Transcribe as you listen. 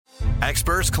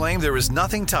Experts claim there is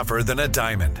nothing tougher than a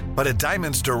diamond. But at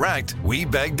Diamonds Direct, we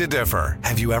beg to differ.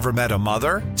 Have you ever met a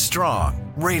mother?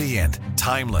 Strong, radiant,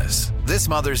 timeless. This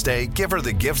Mother's Day, give her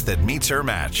the gift that meets her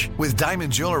match. With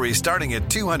diamond jewelry starting at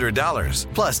 $200.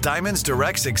 Plus Diamonds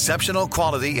Direct's exceptional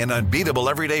quality and unbeatable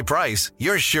everyday price,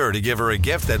 you're sure to give her a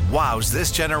gift that wows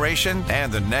this generation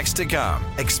and the next to come.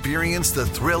 Experience the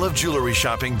thrill of jewelry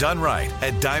shopping done right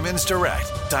at Diamonds Direct.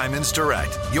 Diamonds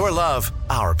Direct. Your love,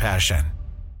 our passion.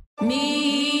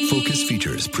 Focus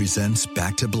Features presents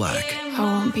Back to Black. I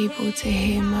want people to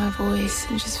hear my voice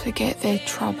and just forget their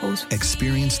troubles.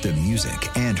 Experience the music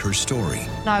and her story.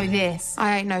 Know this,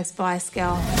 I ain't no Spice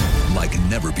Girl. Like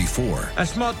never before.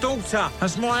 That's my daughter.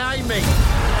 That's my Amy.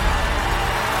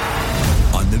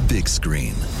 On the big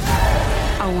screen.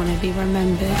 I want to be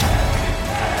remembered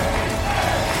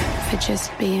for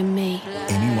just being me.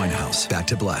 Amy Winehouse, Back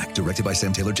to Black, directed by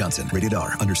Sam Taylor Johnson. Rated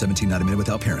R, under 17, not a minute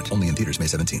without parent. Only in theaters May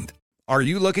 17th. Are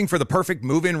you looking for the perfect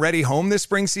move-in ready home this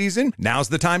spring season? Now's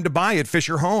the time to buy at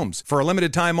Fisher Homes. For a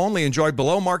limited time only, enjoy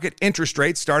below-market interest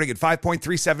rates starting at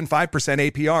 5.375%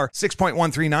 APR,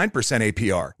 6.139%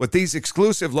 APR. With these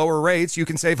exclusive lower rates, you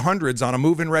can save hundreds on a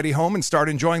move-in ready home and start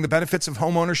enjoying the benefits of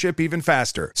homeownership even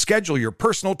faster. Schedule your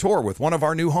personal tour with one of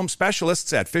our new home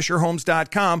specialists at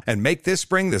FisherHomes.com and make this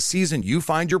spring the season you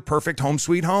find your perfect home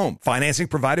sweet home. Financing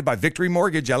provided by Victory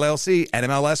Mortgage, LLC,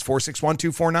 NMLS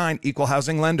 461249, Equal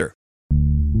Housing Lender.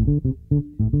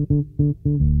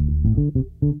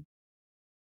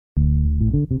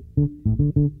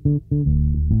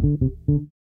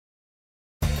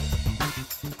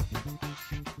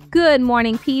 Good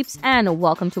morning, peeps, and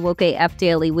welcome to Woke AF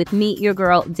Daily with me, your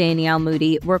girl, Danielle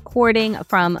Moody, recording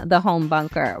from the home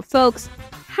bunker. Folks,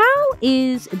 how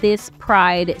is this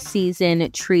Pride season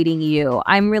treating you?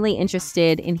 I'm really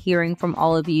interested in hearing from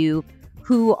all of you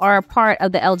who are a part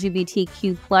of the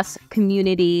LGBTQ plus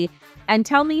community, and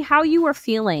tell me how you are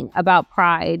feeling about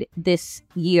Pride this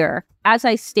year. As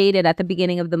I stated at the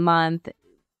beginning of the month,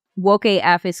 Woke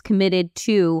AF is committed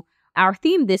to our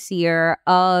theme this year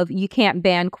of You Can't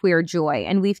Ban Queer Joy.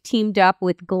 And we've teamed up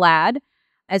with GLAAD,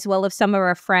 as well as some of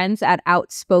our friends at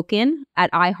Outspoken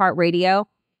at iHeartRadio,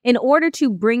 in order to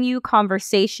bring you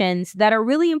conversations that are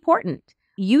really important.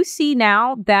 You see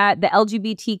now that the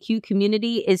LGBTQ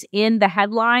community is in the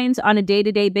headlines on a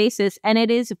day-to-day basis, and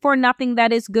it is for nothing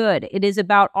that is good. It is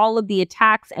about all of the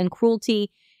attacks and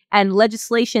cruelty and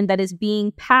legislation that is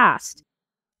being passed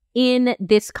in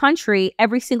this country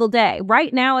every single day.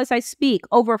 Right now, as I speak,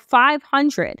 over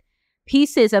 500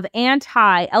 pieces of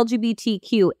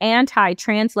anti-LGBTQ,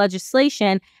 anti-trans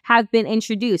legislation have been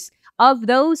introduced. Of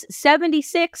those,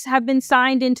 76 have been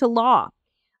signed into law.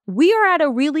 We are at a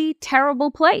really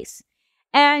terrible place.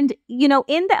 And, you know,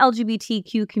 in the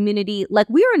LGBTQ community, like,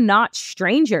 we are not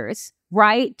strangers,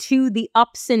 right, to the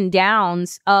ups and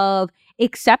downs of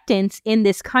acceptance in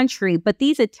this country. But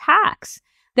these attacks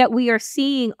that we are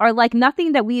seeing are like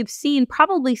nothing that we have seen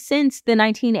probably since the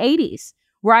 1980s,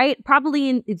 right?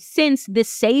 Probably since the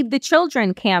Save the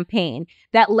Children campaign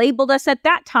that labeled us at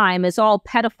that time as all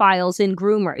pedophiles and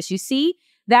groomers. You see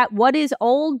that what is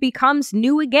old becomes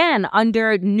new again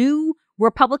under new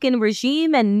Republican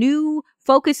regime and new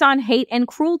focus on hate and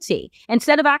cruelty.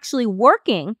 Instead of actually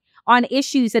working on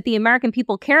issues that the American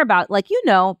people care about, like, you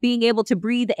know, being able to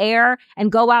breathe air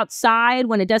and go outside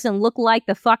when it doesn't look like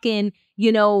the fucking,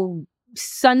 you know,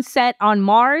 sunset on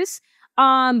Mars,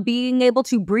 being able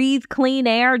to breathe clean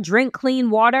air, drink clean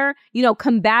water, you know,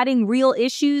 combating real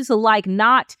issues like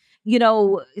not, you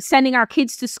know, sending our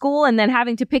kids to school and then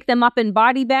having to pick them up in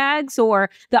body bags, or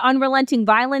the unrelenting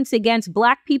violence against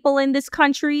Black people in this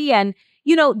country. And,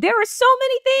 you know, there are so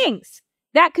many things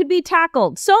that could be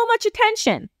tackled. So much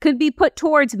attention could be put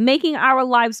towards making our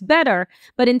lives better.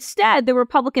 But instead, the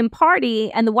Republican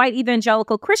Party and the white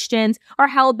evangelical Christians are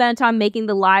hell-bent on making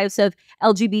the lives of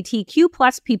LGBTQ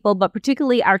plus people, but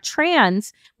particularly our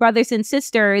trans brothers and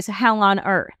sisters, hell on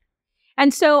earth.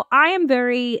 And so I am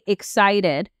very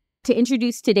excited to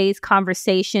introduce today's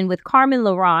conversation with Carmen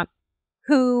Laurent,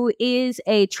 who is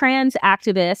a trans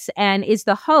activist and is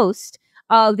the host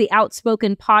of the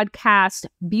Outspoken podcast,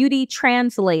 Beauty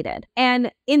Translated.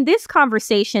 And in this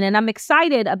conversation, and I'm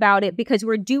excited about it because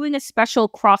we're doing a special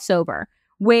crossover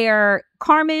where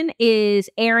Carmen is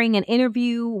airing an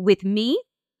interview with me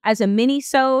as a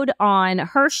mini-sode on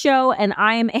her show, and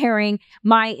I am airing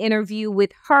my interview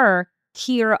with her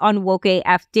here on Woke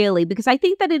AF Daily, because I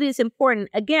think that it is important,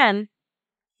 again,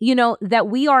 you know, that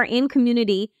we are in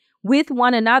community with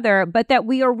one another, but that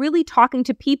we are really talking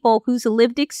to people whose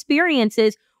lived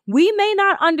experiences we may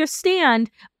not understand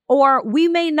or we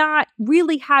may not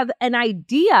really have an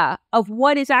idea of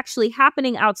what is actually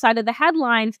happening outside of the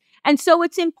headlines. And so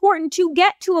it's important to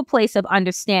get to a place of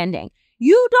understanding.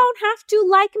 You don't have to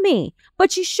like me,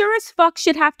 but you sure as fuck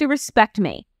should have to respect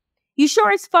me. You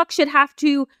sure as fuck should have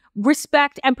to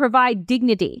respect and provide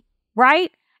dignity, right?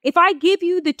 If I give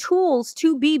you the tools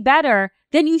to be better,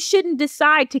 then you shouldn't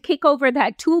decide to kick over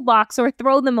that toolbox or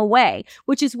throw them away,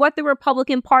 which is what the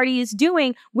Republican Party is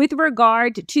doing with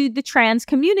regard to the trans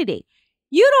community.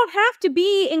 You don't have to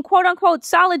be in quote unquote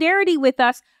solidarity with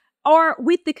us or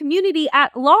with the community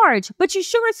at large, but you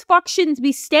sure as fuck shouldn't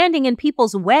be standing in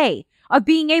people's way of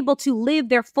being able to live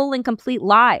their full and complete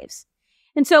lives.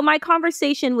 And so my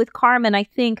conversation with Carmen, I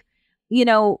think,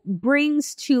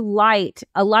 brings to light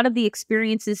a lot of the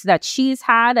experiences that she's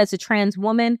had as a trans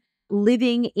woman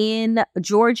living in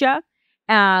Georgia,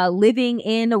 living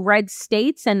in red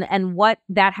states, and what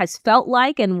that has felt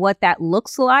like and what that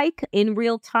looks like in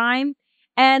real time,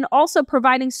 and also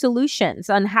providing solutions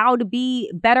on how to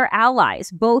be better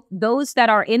allies, both those that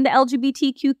are in the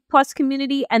LGBTQ plus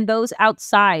community and those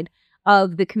outside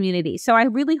of the community. So I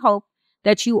really hope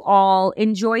that you all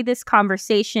enjoy this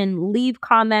conversation, leave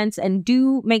comments, and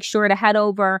do make sure to head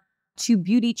over to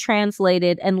Beauty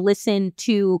Translated and listen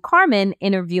to Carmen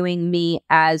interviewing me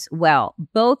as well.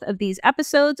 Both of these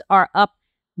episodes are up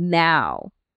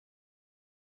now.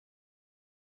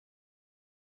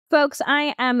 Folks,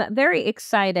 I am very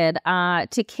excited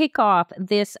to kick off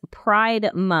this Pride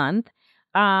Month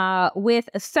with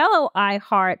a fellow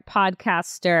iHeart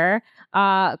podcaster,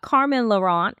 Carmen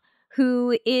Laurent,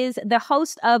 who is the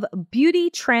host of Beauty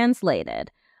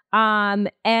Translated,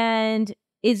 and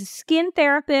is a skin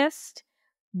therapist,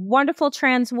 wonderful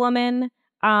trans woman,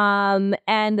 and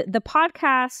the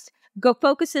podcast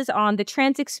focuses on the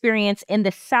trans experience in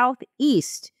the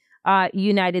Southeast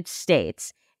United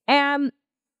States. And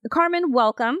Carmen,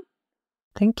 welcome.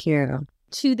 Thank you.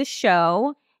 To the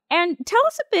show. And tell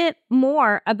us a bit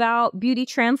more about Beauty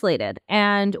Translated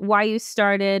and why you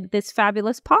started this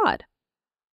fabulous pod.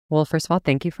 Well, first of all,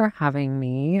 thank you for having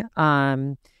me.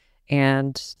 And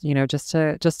just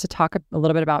to talk a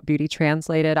little bit about Beauty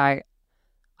Translated, I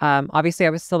obviously I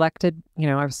was selected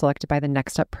by the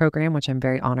Next Up program, which I'm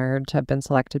very honored to have been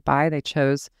selected by. They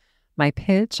chose my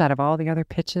pitch out of all the other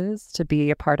pitches to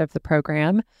be a part of the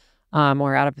program,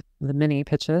 or out of the many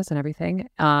pitches and everything.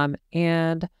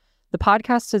 And the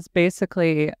podcast is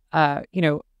basically, I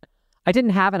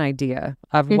didn't have an idea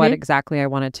of what exactly I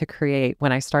wanted to create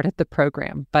when I started the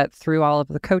program, but through all of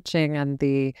the coaching and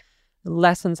the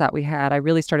lessons that we had, I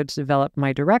really started to develop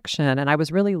my direction. And I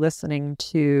was really listening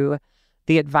to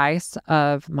the advice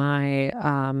of my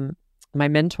my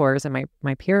mentors and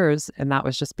my peers, and that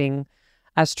was just being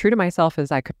as true to myself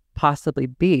as I could possibly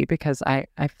be, because I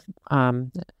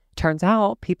turns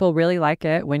out people really like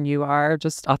it when you are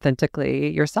just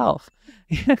authentically yourself.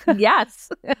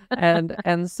 Yes.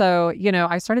 and so,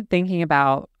 I started thinking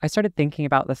about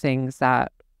the things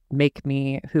that make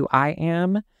me who I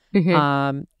am.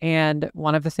 And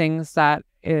one of the things that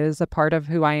is a part of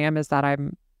who I am is that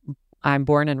I'm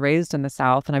born and raised in the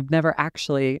South, and I've never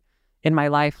actually in my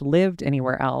life lived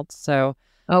anywhere else. So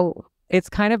it's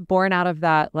kind of born out of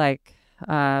that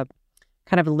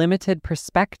kind of limited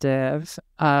perspective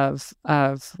of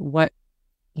what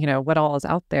all is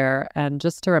out there, and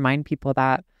just to remind people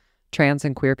that trans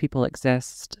and queer people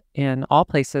exist in all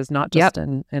places, not just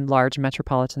in large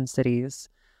metropolitan cities.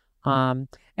 And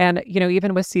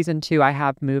even with season 2, I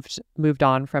have moved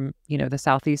on from the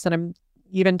Southeast, and I'm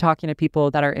even talking to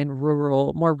people that are in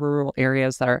more rural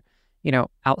areas that are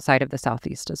outside of the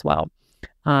Southeast as well.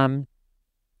 And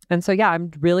so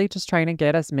I'm really just trying to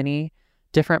get as many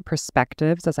different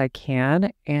perspectives as I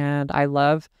can, and I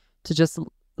love to just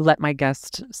let my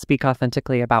guests speak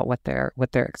authentically about what they're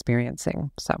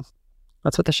experiencing. So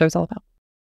that's what the show's all about.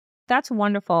 That's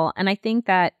wonderful. And I think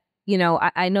that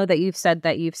I know that you've said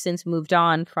that you've since moved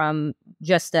on from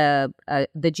just the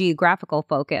geographical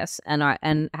focus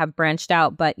and have branched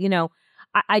out, but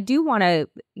I do want to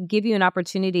give you an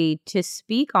opportunity to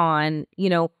speak on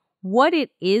what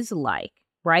it is like.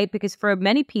 Right? Because for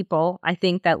many people, I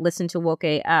think, that listen to Woke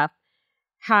AF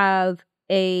have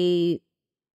a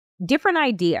different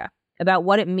idea about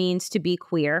what it means to be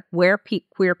queer, where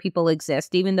queer people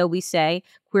exist, even though we say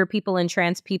queer people and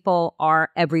trans people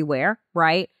are everywhere,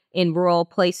 right? In rural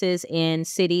places, in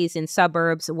cities, in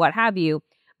suburbs, what have you.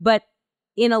 But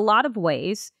in a lot of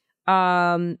ways,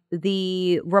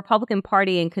 the Republican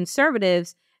Party and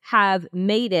conservatives have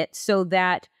made it so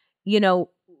that,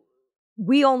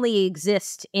 we only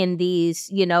exist in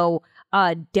these,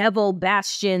 devil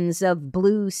bastions of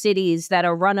blue cities that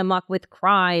are run amok with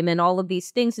crime and all of these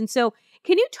things. And so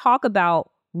Can you talk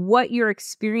about what your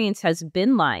experience has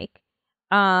been like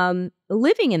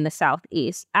living in the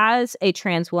Southeast as a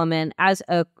trans woman, as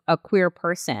a queer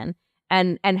person,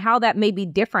 and how that may be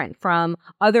different from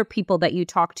other people that you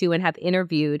talk to and have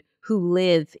interviewed who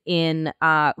live in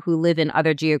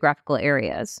other geographical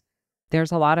areas?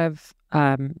 There's a lot of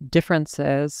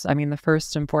differences. I mean, the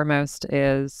first and foremost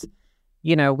is,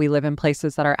 we live in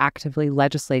places that are actively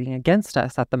legislating against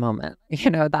us at the moment.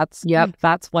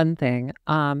 That's one thing.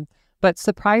 But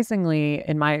surprisingly,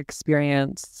 in my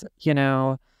experience,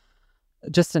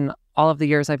 just in all of the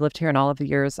years I've lived here and all of the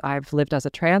years I've lived as a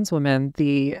trans woman,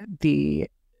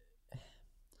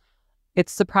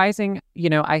 it's surprising.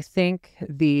 I think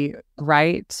the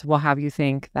right will have you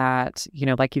think that,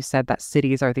 like you said, that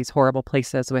cities are these horrible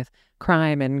places with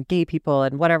crime and gay people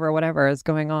and whatever is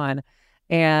going on,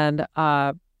 and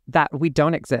that we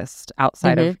don't exist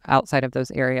outside of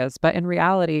those areas. But in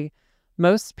reality,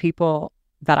 most people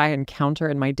that I encounter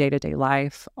in my day-to-day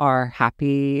life are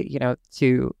happy,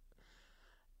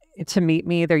 to meet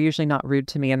me. They're usually not rude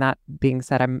to me. And that being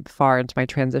said, I'm far into my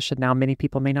transition now. Many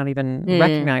people may not even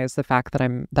recognize the fact that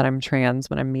I'm trans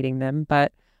when I'm meeting them.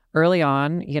 But early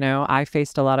on, I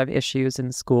faced a lot of issues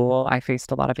in school. I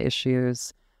faced a lot of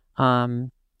issues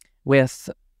with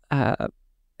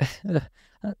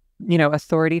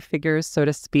authority figures, so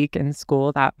to speak, in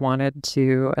school that wanted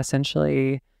to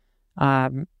essentially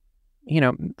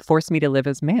force me to live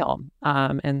as male.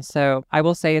 And so I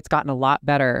will say it's gotten a lot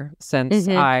better since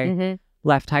I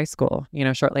left high school.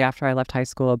 Shortly after I left high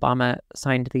school, Obama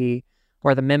signed the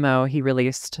memo he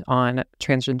released on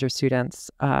transgender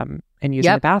students and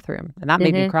using the bathroom. And that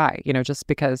made me cry, just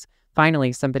because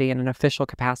finally somebody in an official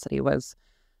capacity was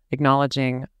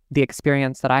acknowledging the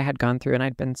experience that I had gone through. And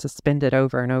I'd been suspended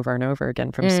over and over and over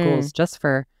again from schools just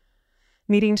for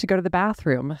needing to go to the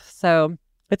bathroom. So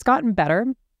it's gotten better.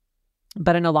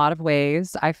 But in a lot of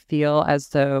ways, I feel as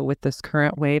though with this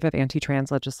current wave of anti-trans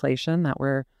legislation that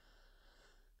we're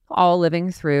all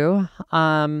living through,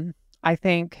 I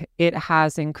think it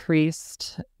has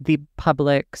increased the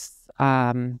public's,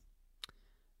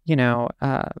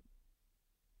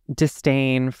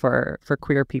 disdain for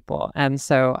queer people. And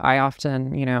so I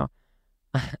often,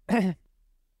 I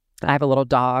have a little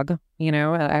dog, I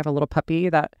have a little puppy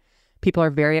that people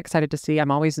are very excited to see. I'm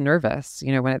always nervous,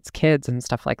 when it's kids and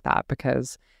stuff like that,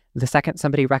 because the second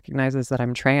somebody recognizes that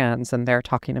I'm trans and they're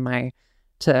talking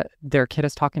to their kid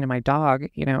is talking to my dog,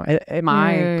 am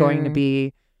I going to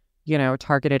be,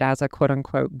 targeted as a quote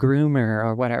unquote groomer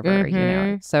or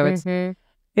whatever, So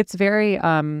it's very,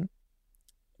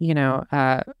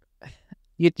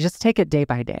 you just take it day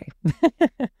by day.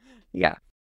 Yeah.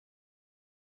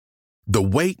 The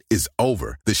wait is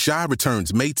over. The Chi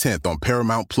returns May 10th on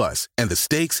Paramount Plus, and the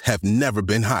stakes have never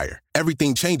been higher.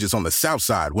 Everything changes on the South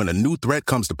Side when a new threat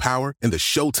comes to power in the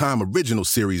Showtime original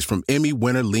series from Emmy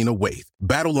winner Lena Waithe.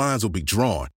 Battle lines will be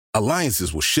drawn,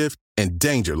 alliances will shift, and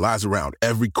danger lies around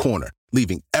every corner,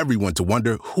 leaving everyone to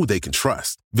wonder who they can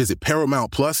trust. Visit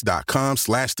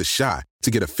ParamountPlus.com/The Chi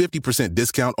to get a 50%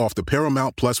 discount off the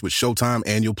Paramount Plus with Showtime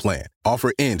annual plan.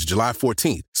 Offer ends July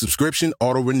 14th. Subscription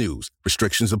auto-renews.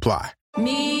 Restrictions apply.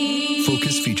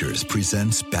 Focus Features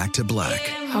presents Back to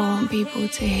Black. I want people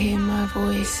to hear my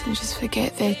voice and just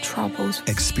forget their troubles.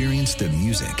 Experience the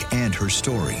music and her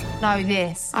story Know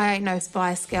this, I ain't no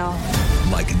Spice Girl.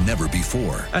 like never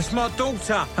before. That's my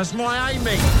daughter. That's my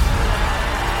Amy.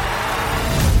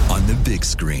 On the big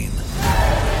screen.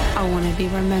 I want to be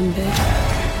remembered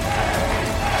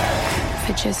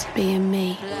for just being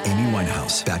me. Amy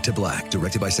Winehouse, Back to Black,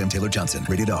 directed by Sam Taylor Johnson.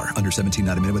 Rated R, under 17,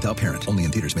 not a minute without parent. Only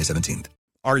in theaters May 17th.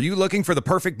 Are you looking for the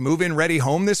perfect move-in ready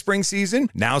home this spring season?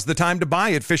 Now's the time to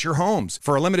buy at Fisher Homes.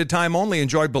 For a limited time only,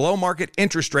 enjoy below-market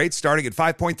interest rates starting at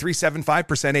 5.375%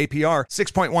 APR,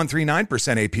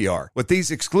 6.139% APR. With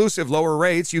these exclusive lower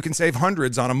rates, you can save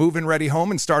hundreds on a move-in ready home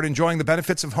and start enjoying the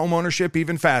benefits of home ownership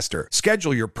even faster.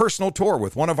 Schedule your personal tour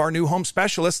with one of our new home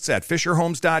specialists at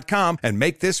FisherHomes.com and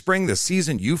make this spring the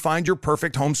season you find your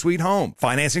perfect home sweet home.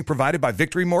 Financing provided by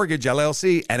Victory Mortgage,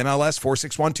 LLC, NMLS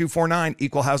 461249,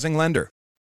 Equal Housing Lender.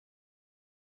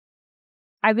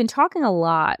 I've been talking a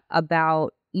lot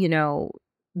about,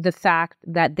 the fact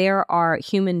that there are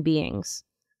human beings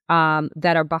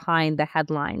that are behind the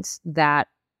headlines that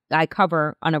I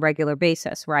cover on a regular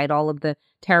basis, right? All of the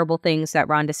terrible things that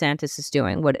Ron DeSantis is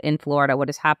doing, what in Florida, what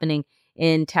is happening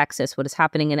in Texas, what is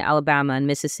happening in Alabama and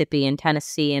Mississippi and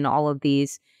Tennessee and all of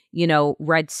these,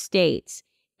 red states.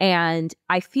 And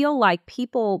I feel like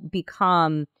people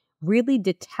become really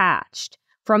detached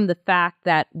from the fact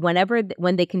that when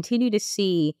they continue to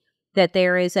see that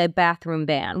there is a bathroom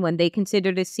ban, when they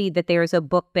consider to see that there is a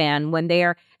book ban, when they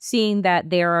are seeing that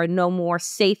there are no more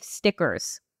safe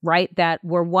stickers, right, that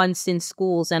were once in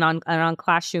schools and on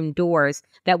classroom doors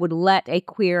that would let a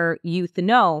queer youth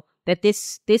know that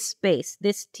this space,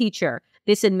 this teacher,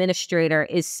 this administrator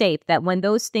is safe, that when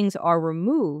those things are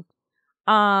removed,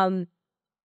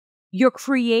 you're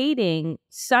creating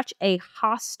such a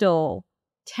hostile,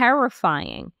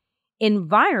 terrifying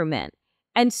environment.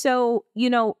 And so,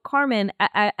 Carmen,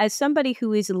 as somebody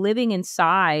who is living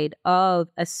inside of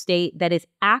a state that is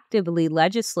actively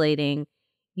legislating,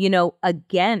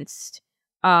 against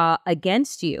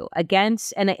you,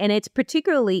 and it's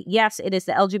particularly, yes, it is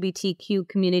the LGBTQ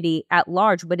community at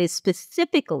large, but it is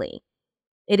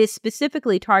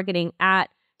specifically targeting at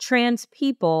trans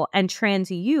people and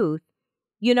trans youth.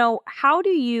 How do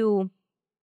you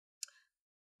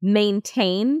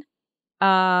maintain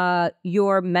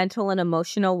your mental and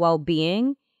emotional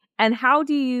well-being? And how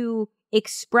do you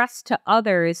express to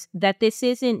others that this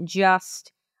isn't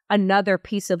just another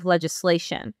piece of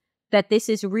legislation, that this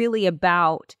is really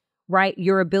about, right,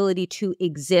 your ability to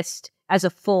exist as a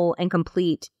full and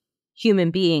complete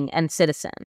human being and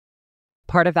citizen?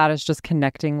 Part of that is just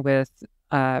connecting with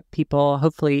people,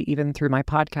 hopefully even through my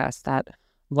podcast, that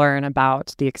learn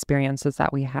about the experiences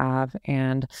that we have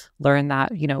and learn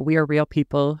that, we are real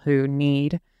people who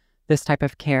need this type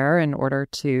of care in order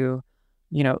to,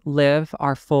 live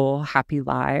our full, happy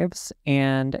lives.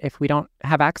 And if we don't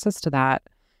have access to that,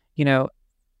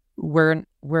 we're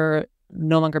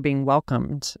no longer being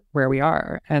welcomed where we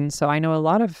are. And so I know a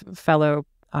lot of fellow,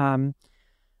 queer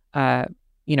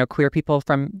people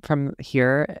from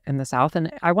here in the South. And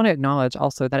I want to acknowledge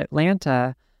also that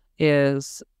Atlanta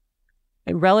is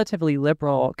relatively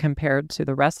liberal compared to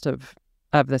the rest of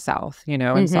the South,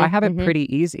 and so I have it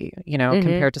pretty easy,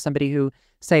 compared to somebody who,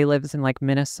 say, lives in like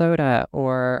Minnesota,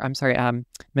 or I'm sorry,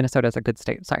 Minnesota is a good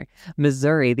state, sorry,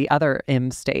 Missouri, the other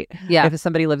M state. Yeah. If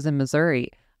somebody lives in Missouri,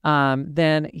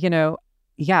 then,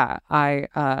 I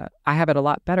have it a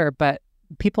lot better, but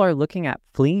people are looking at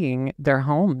fleeing their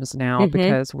homes now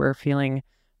because we're feeling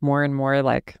more and more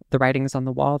like the writings on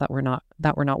the wall that we're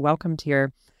not welcomed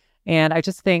here. And I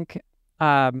just think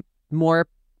more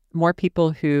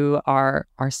people who are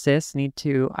cis need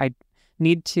to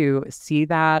see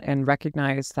that and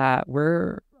recognize that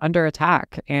we're under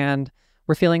attack and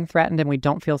we're feeling threatened and we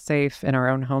don't feel safe in our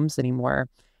own homes anymore.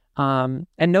 And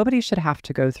nobody should have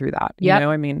to go through that. Yep.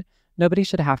 I mean, nobody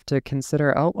should have to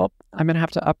consider, oh, well, I'm going to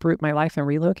have to uproot my life and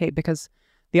relocate, because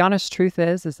the honest truth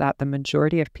is that the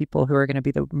majority of people who are going to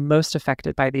be the most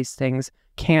affected by these things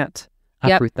can't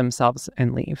uproot themselves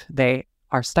and leave. They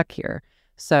are stuck here.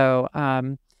 So,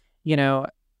 I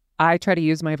try to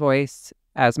use my voice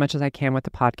as much as I can with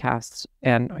the podcast.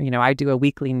 And, I do a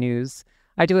weekly news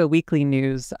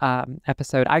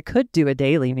episode. I could do a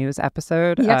daily news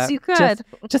episode. Yes, you could.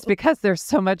 Just because there's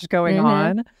so much going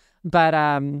on. But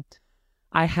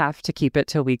I have to keep it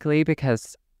to weekly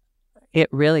because it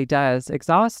really does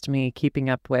exhaust me keeping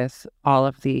up with all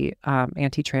of the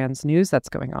anti-trans news that's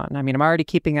going on. I mean, I'm already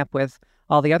keeping up with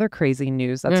all the other crazy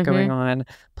news that's going on,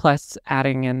 plus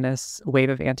adding in this wave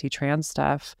of anti-trans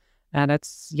stuff. And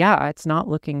it's not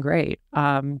looking great.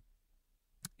 And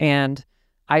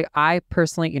I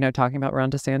personally, talking about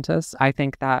Ron DeSantis, I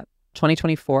think that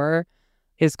 2024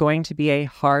 is going to be a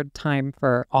hard time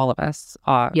for all of us,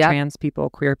 trans people,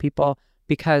 queer people,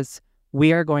 because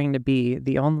we are going to be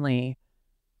the only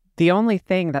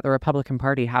thing that the Republican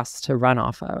Party has to run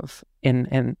off of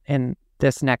in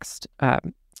this next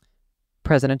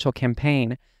presidential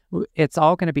campaign. It's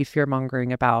all going to be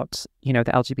fear-mongering about, the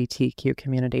LGBTQ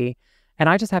community. And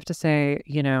I just have to say,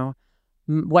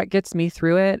 what gets me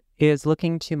through it is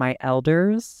looking to my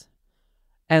elders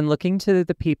and looking to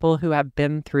the people who have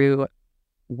been through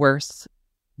worse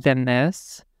than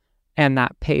this and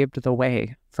that paved the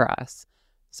way for us.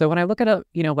 So when I look at,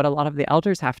 what a lot of the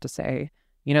elders have to say,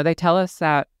 they tell us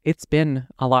that it's been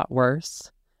a lot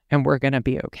worse and we're going to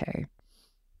be okay.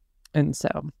 And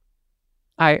so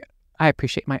I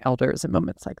appreciate my elders in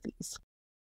moments like these.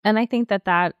 And I think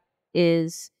that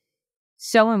is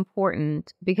so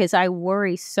important because I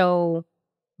worry so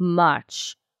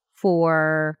much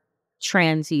for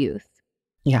trans youth.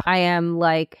 Yeah. I am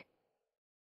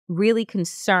really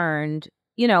concerned.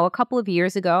 A couple of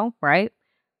years ago, right?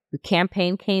 The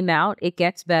campaign came out. It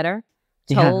gets better.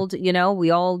 Told,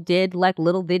 we all did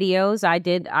little videos. I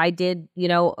did,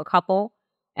 a couple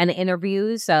and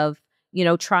interviews of,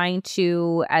 trying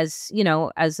to, as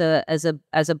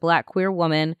a Black queer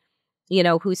woman,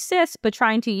 who's cis, but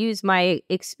trying to use my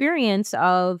experience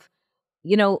of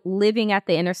living at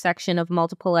the intersection of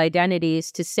multiple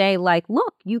identities to say, like,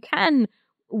 look, you can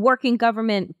work in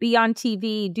government, be on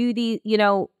TV,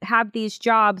 do have these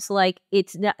jobs. Like,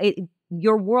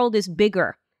 your world is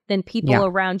bigger than people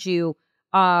around you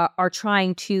are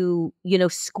trying to,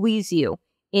 squeeze you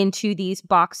into these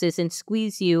boxes and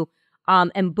squeeze you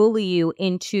and bully you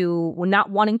into not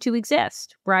wanting to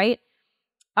exist, right?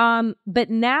 But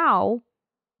now,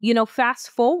 fast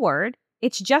forward,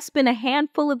 it's just been a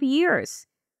handful of years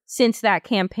since that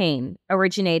campaign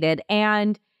originated.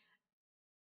 And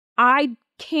I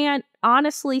can't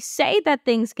honestly say that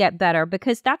things get better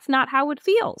because that's not how it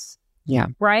feels. Yeah.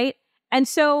 Right? And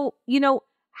so,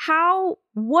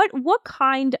 what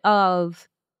kind of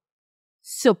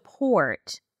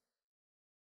support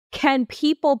can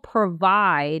people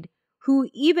provide who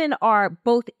even are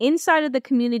both inside of the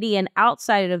community and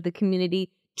outside of the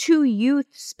community to youth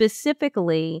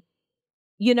specifically,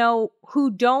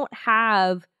 who don't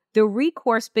have the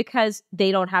recourse because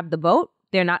they don't have the vote,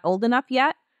 they're not old enough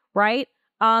yet, right?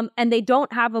 And they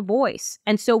don't have a voice.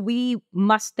 And so we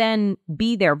must then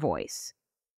be their voice.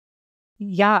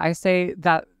 Yeah, I say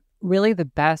that really the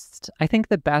best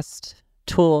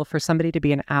tool for somebody to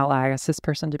be an ally, a cis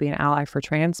person to be an ally for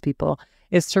trans people,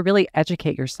 is to really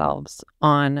educate yourselves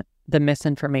on the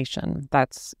misinformation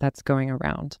that's going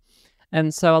around.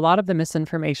 And so a lot of the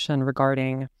misinformation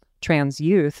regarding trans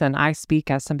youth, and I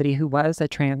speak as somebody who was a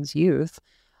trans youth,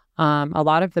 a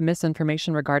lot of the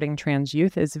misinformation regarding trans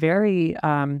youth is very,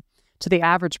 to the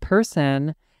average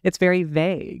person, it's very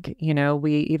vague.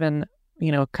 We even,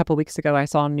 a couple of weeks ago, I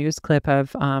saw a news clip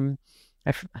of,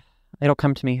 it'll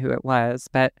come to me who it was,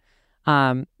 but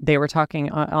they were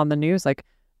talking on the news, like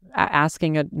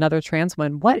asking another trans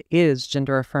woman, what is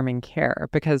gender affirming care?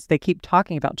 Because they keep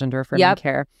talking about gender affirming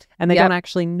care and they don't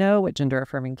actually know what gender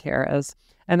affirming care is.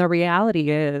 And the reality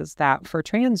is that for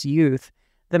trans youth,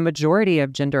 the majority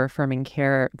of gender affirming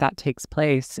care that takes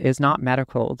place is not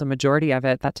medical. The majority of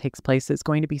it that takes place is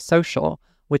going to be social,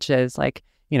 which is like,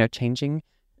 changing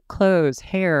clothes,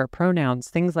 hair, pronouns,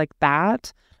 things like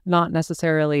that. Not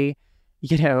necessarily,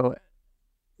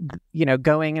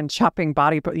 going and chopping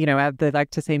body, they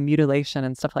like to say mutilation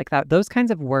and stuff like that. Those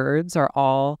kinds of words are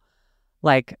all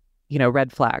like,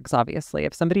 red flags, obviously.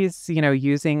 If somebody's,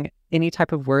 using any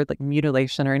type of word like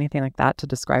mutilation or anything like that to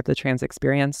describe the trans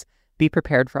experience, be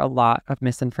prepared for a lot of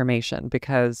misinformation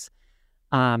because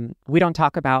we don't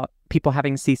talk about people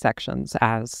having C-sections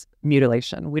as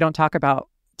mutilation. We don't talk about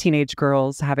teenage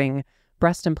girls having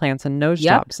breast implants and nose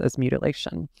jobs as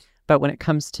mutilation. But when it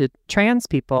comes to trans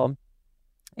people,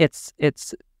 it's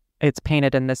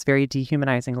painted in this very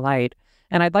dehumanizing light.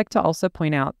 And I'd like to also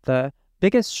point out the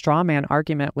biggest straw man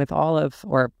argument with all of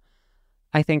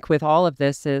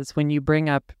this is when you bring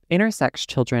up intersex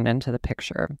children into the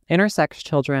picture. Intersex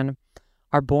children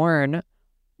are born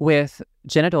with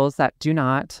genitals that do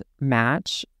not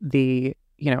match the,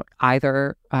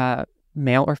 either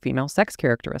male or female sex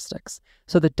characteristics.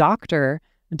 So the doctor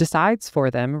decides for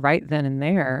them right then and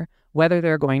there whether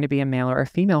they're going to be a male or a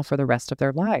female for the rest of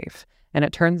their life. And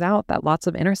it turns out that lots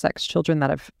of intersex children that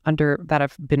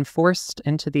have been forced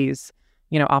into these,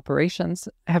 operations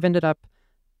have ended up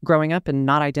growing up and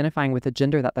not identifying with the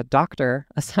gender that the doctor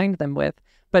assigned them with.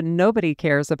 But nobody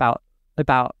cares about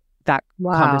that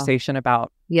conversation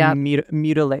about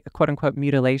quote unquote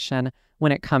mutilation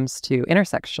when it comes to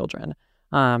intersex children.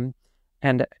 And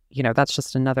that's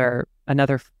just another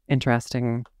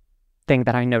interesting thing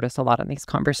that I notice a lot in these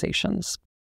conversations.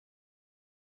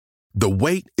 The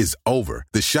wait is over.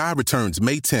 The Chi returns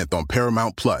May 10th on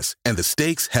Paramount Plus, and the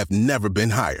stakes have never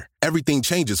been higher. Everything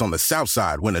changes on the South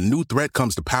Side when a new threat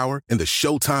comes to power in the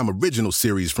Showtime original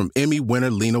series from Emmy winner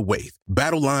Lena Waithe.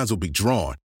 Battle lines will be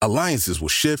drawn, alliances will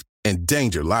shift, and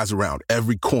danger lies around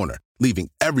every corner, leaving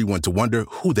everyone to wonder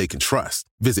who they can trust.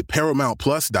 Visit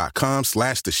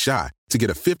ParamountPlus.com/The Chi to get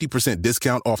a 50%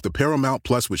 discount off the Paramount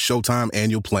Plus with Showtime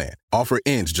annual plan. Offer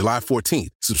ends July 14th.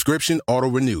 Subscription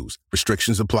auto-renews.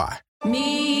 Restrictions apply.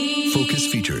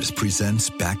 Focus Features presents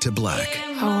Back to Black.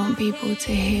 I want people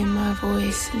to hear my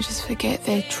voice and just forget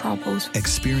their troubles.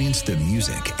 Experience the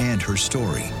music and her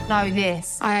story. Know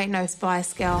this, I ain't no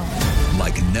Spice Girl.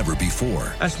 Like never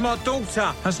before. That's my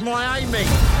daughter. That's my Amy.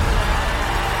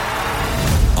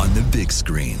 On the big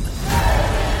screen.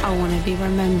 I want to be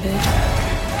remembered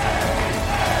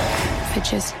for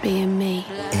just being me.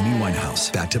 Amy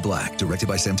Winehouse, Back to Black, directed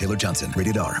by Sam Taylor Johnson.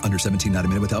 Rated R, under 17, not a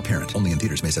minute without parent. Only in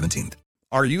theaters May 17th.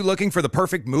 Are you looking for the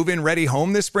perfect move-in ready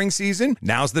home this spring season?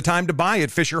 Now's the time to buy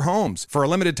at Fisher Homes. For a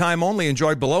limited time only,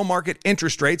 enjoy below market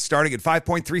interest rates starting at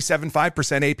 5.375%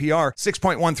 APR,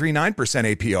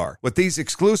 6.139% APR. With these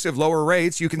exclusive lower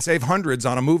rates, you can save hundreds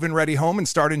on a move-in ready home and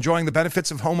start enjoying the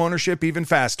benefits of homeownership even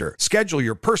faster. Schedule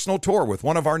your personal tour with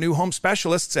one of our new home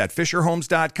specialists at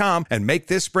fisherhomes.com and make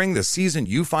this spring the season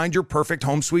you find your perfect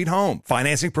home sweet home.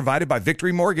 Financing provided by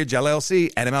Victory Mortgage,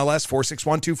 LLC, NMLS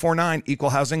 461249,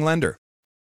 Equal Housing Lender.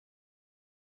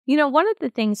 You know, one of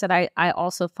the things that I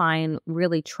also find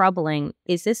really troubling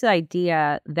is this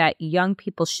idea that young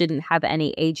people shouldn't have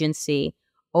any agency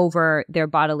over their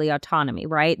bodily autonomy,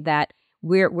 right? That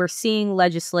we're seeing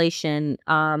legislation,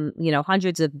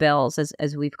 hundreds of bills,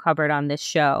 as we've covered on this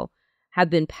show,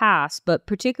 have been passed, but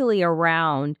particularly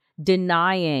around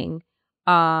denying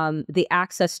the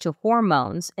access to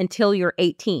hormones until you're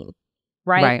 18,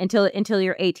 right? Until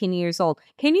you're 18 years old.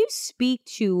 Can you speak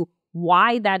to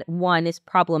why that one is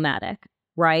problematic,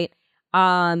 right?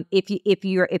 If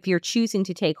you're choosing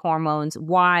to take hormones,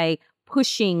 why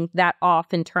pushing that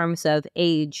off in terms of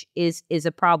age is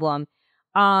a problem,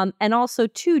 and also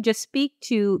two, just speak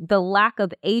to the lack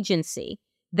of agency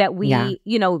that we,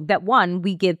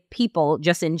 we give people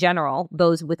just in general,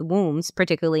 those with wombs,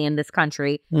 particularly in this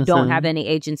country, don't have any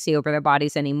agency over their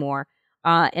bodies anymore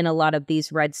in a lot of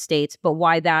these red states, but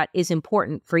why that is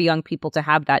important for young people to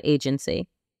have that agency.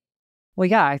 Well,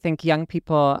 yeah, I think young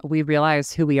people, we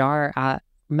realize who we are at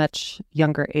much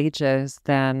younger ages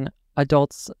than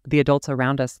the adults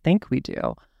around us think we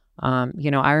do.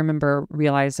 I remember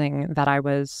realizing that I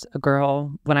was a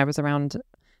girl when I was around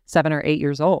 7 or 8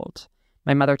 years old.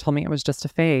 My mother told me it was just a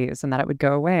phase and that it would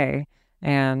go away.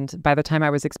 And by the time I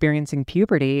was experiencing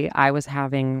puberty, I was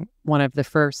having one of the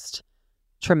first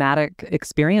traumatic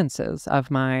experiences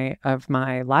of my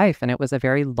life. And it was a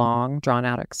very long, drawn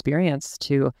out experience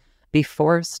to be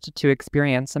forced to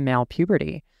experience a male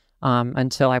puberty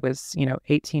until I was,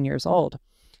 18 years old.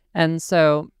 And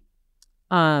so,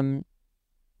 it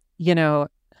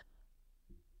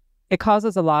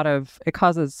causes a lot of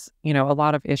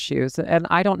issues. And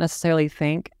I don't necessarily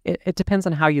think it depends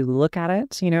on how you look at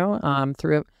it,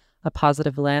 through a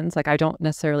positive lens. Like, I don't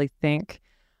necessarily think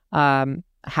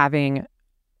having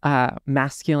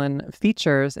masculine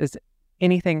features is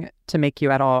anything to make you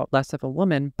at all less of a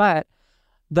woman. But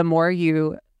the more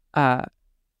you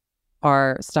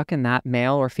are stuck in that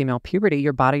male or female puberty,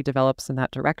 your body develops in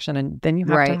that direction. And then you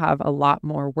have to have a lot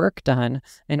more work done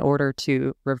in order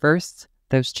to reverse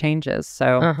those changes.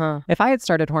 So if I had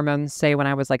started hormones, say, when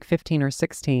I was like 15 or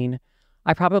 16,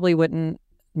 I probably wouldn't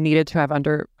needed to have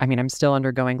I'm still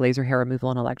undergoing laser hair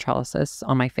removal and electrolysis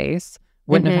on my face.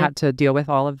 Wouldn't have had to deal with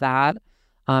all of that.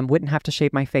 Wouldn't have to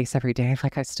shave my face every day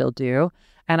like I still do.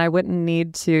 And I wouldn't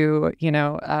need to,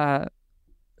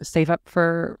 save up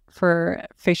for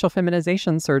facial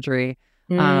feminization surgery.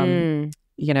 All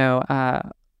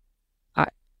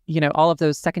of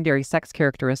those secondary sex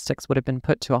characteristics would have been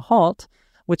put to a halt,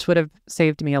 which would have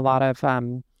saved me a lot of,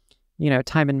 time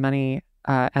and money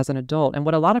as an adult. And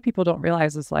what a lot of people don't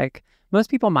realize is, like, most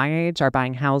people my age are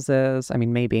buying houses. I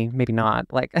mean, maybe not.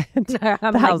 Like,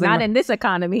 not in this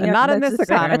economy. Not in this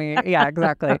economy. Yeah,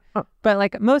 exactly. But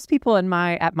like most people at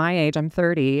my age, I'm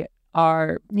 30,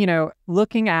 are,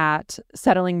 looking at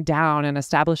settling down and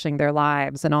establishing their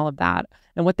lives and all of that.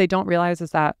 And what they don't realize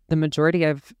is that the majority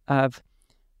of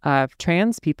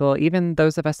trans people, even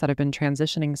those of us that have been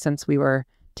transitioning since we were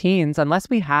teens, unless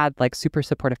we had like super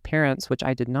supportive parents, which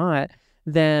I did not,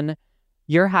 then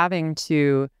you're having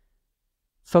to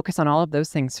focus on all of those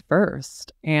things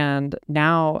first. And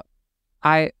now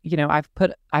I've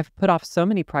put off so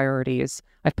many priorities.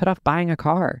 I've put off buying a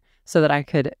car so that I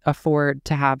could afford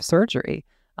to have surgery,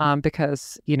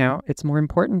 because, it's more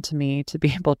important to me to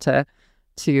be able to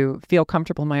feel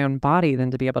comfortable in my own body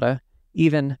than to be able to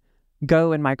even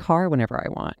go in my car whenever I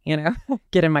want,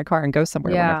 get in my car and go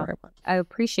somewhere whenever I want. I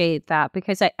appreciate that,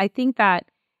 because I think that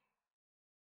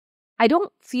I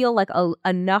don't feel like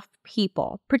enough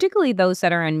people, particularly those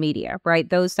that are in media, right?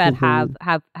 Those that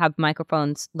have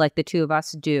microphones like the two of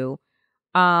us do,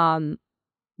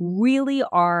 really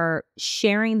are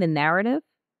sharing the narrative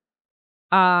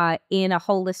in a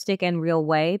holistic and real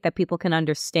way that people can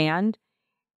understand,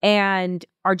 and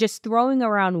are just throwing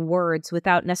around words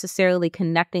without necessarily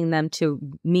connecting them to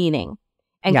meaning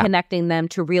and connecting them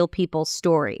to real people's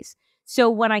stories. So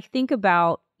when I think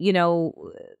about,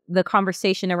 the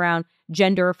conversation around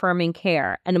gender affirming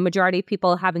care, and a majority of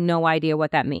people having no idea what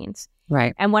that means.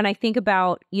 Right. And when I think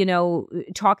about,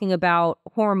 talking about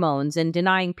hormones and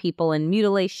denying people and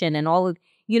mutilation and all of,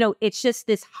 it's just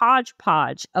this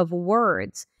hodgepodge of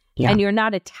words and you're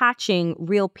not attaching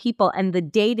real people and the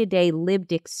day-to-day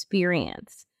lived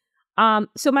experience.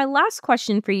 So my last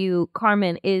question for you,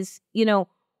 Carmen, is,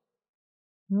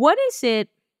 what is it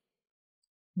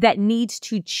that needs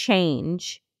to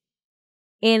change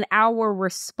in our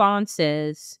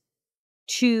responses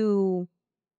to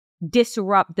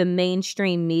disrupt the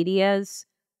mainstream media's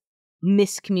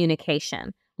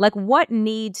miscommunication? Like, what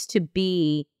needs to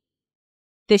be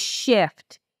the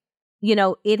shift?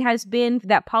 It has been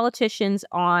that politicians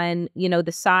on,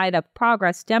 the side of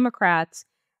progress, Democrats,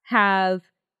 have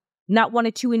not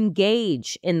wanted to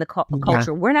engage in the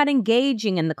culture. We're not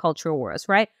engaging in the culture wars,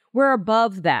 right? We're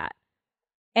above that.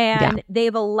 And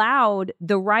they've allowed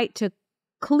the right to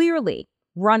clearly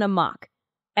run amok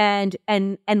and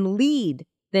lead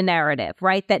the narrative,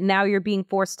 right? That now you're being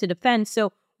forced to defend.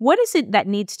 So what is it that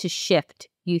needs to shift,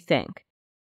 you think?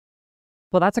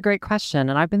 Well, that's a great question.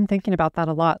 And I've been thinking about that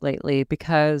a lot lately,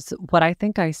 because what I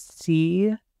think I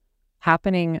see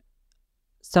happening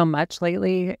so much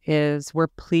lately is we're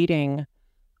pleading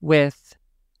with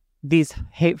these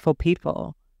hateful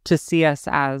people to see us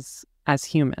as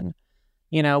human.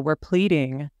 We're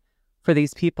pleading for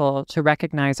these people to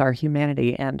recognize our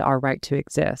humanity and our right to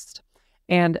exist.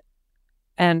 And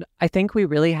I think we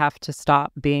really have to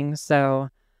stop being so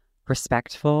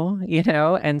respectful,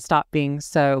 and stop being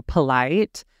so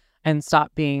polite, and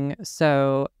stop being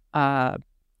so, like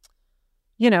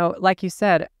you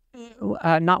said,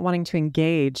 not wanting to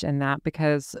engage in that,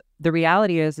 because the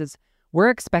reality is we're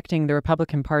expecting the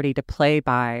Republican Party to play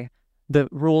by the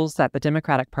rules that the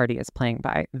Democratic Party is playing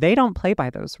by. They don't play by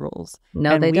those rules.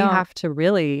 No, they don't. We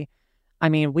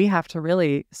have to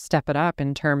really step it up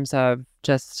in terms of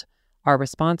just our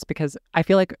response, because I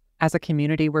feel like as a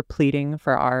community, we're pleading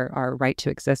for our right to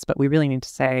exist, but we really need to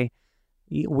say,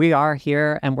 we are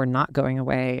here and we're not going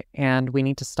away, and we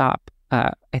need to stop,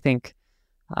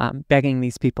 begging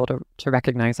these people to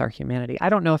recognize our humanity. I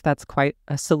don't know if that's quite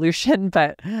a solution,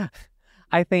 but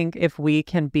I think if we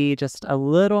can be just a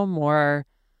little more,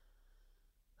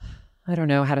 I don't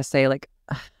know how to say,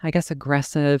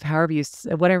 aggressive,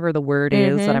 whatever the word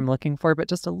is that I'm looking for, but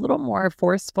just a little more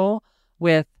forceful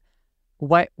with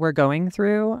what we're going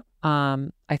through,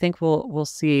 I think we'll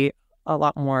see a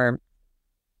lot more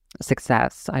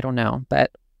success. I don't know,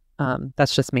 but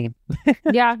that's just me.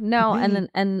 Yeah, no,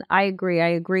 and I agree. I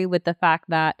agree with the fact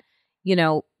that,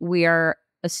 we are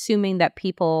assuming that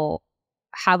people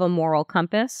have a moral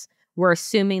compass. We're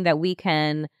assuming that we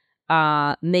can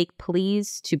make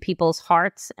pleas to people's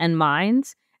hearts and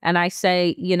minds. And I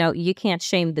say, you can't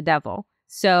shame the devil.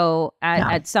 So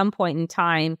at some point in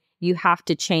time, you have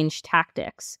to change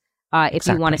tactics if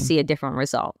you want to see a different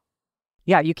result.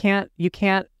 Yeah, you can't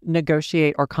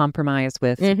negotiate or compromise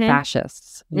with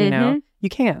fascists. You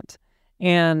can't.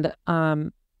 And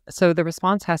so the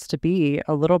response has to be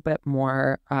a little bit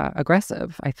more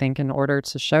aggressive, I think, in order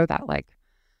to show that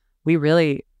we're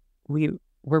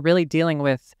really dealing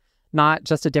with not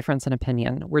just a difference in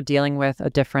opinion. We're dealing with a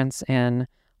difference in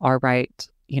our right,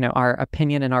 our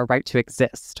opinion and our right to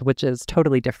exist, which is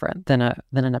totally different than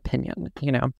an opinion,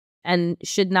 and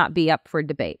should not be up for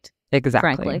debate.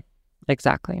 Exactly. Frankly.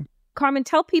 Exactly. Carmen,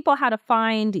 tell people how to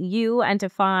find you and to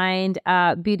find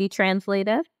Beauty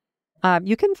Translated.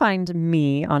 You can find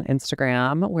me on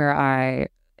Instagram, where I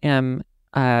am,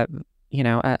 I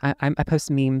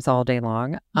post memes all day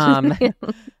long.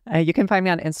 You can find me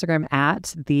on Instagram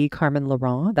at the Carmen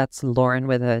Laurent. That's Lauren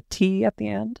with a T at the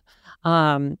end.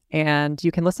 And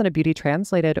you can listen to Beauty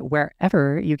Translated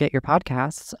wherever you get your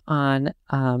podcasts on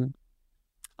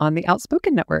the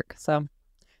Outspoken Network. So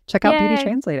check out Beauty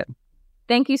Translated.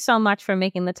 Thank you so much for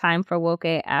making the time for Woke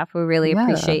AF. We really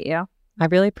appreciate you. I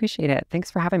really appreciate it. Thanks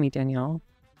for having me, Danielle.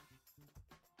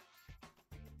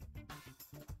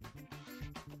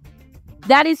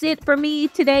 That is it for me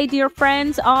today, dear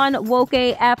friends, on Woke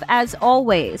AF. As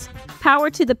always, power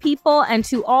to the people, and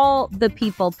to all the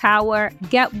people power.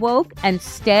 Get woke and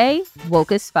stay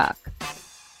woke as fuck.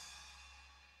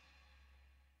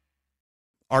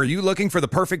 Are you looking for the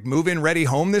perfect move-in ready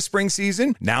home this spring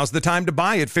season? Now's the time to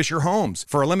buy at Fisher Homes.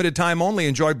 For a limited time only,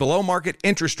 enjoy below-market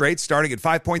interest rates starting at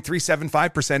 5.375%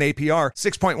 APR,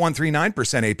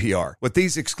 6.139% APR. With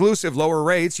these exclusive lower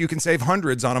rates, you can save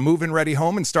hundreds on a move-in ready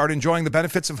home and start enjoying the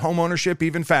benefits of homeownership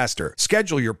even faster.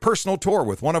 Schedule your personal tour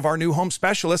with one of our new home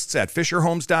specialists at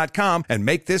FisherHomes.com and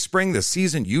make this spring the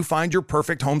season you find your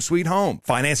perfect home sweet home.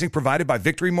 Financing provided by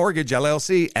Victory Mortgage,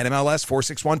 LLC, NMLS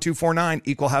 461249,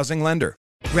 Equal Housing Lender.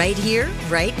 Right here,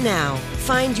 right now.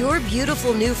 Find your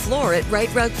beautiful new floor at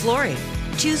Right Rug Flooring.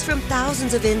 Choose from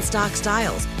thousands of in-stock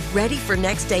styles, ready for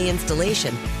next day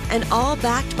installation, and all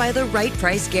backed by the right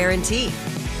price guarantee.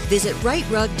 Visit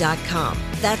rightrug.com.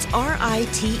 That's RITERUG.com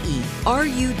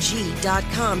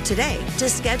today to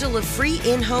schedule a free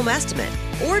in-home estimate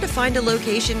or to find a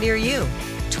location near you.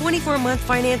 24-month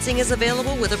financing is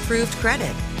available with approved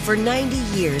credit. For 90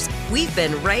 years, we've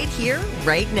been right here,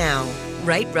 right now.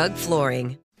 Right Rug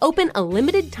Flooring. Open a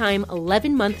limited-time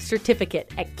 11-month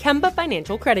certificate at Kemba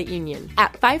Financial Credit Union.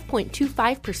 At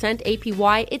 5.25%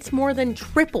 APY, it's more than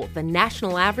triple the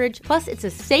national average, plus it's a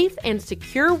safe and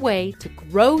secure way to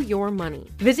grow your money.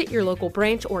 Visit your local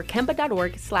branch or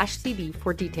kemba.org/cb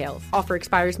for details. Offer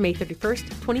expires May 31st,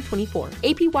 2024.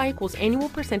 APY equals annual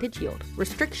percentage yield.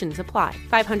 Restrictions apply.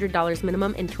 $500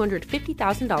 minimum and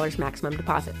 $250,000 maximum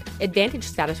deposit. Advantage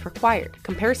status required.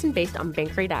 Comparison based on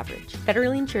bank rate average.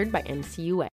 Federally insured by NCUA.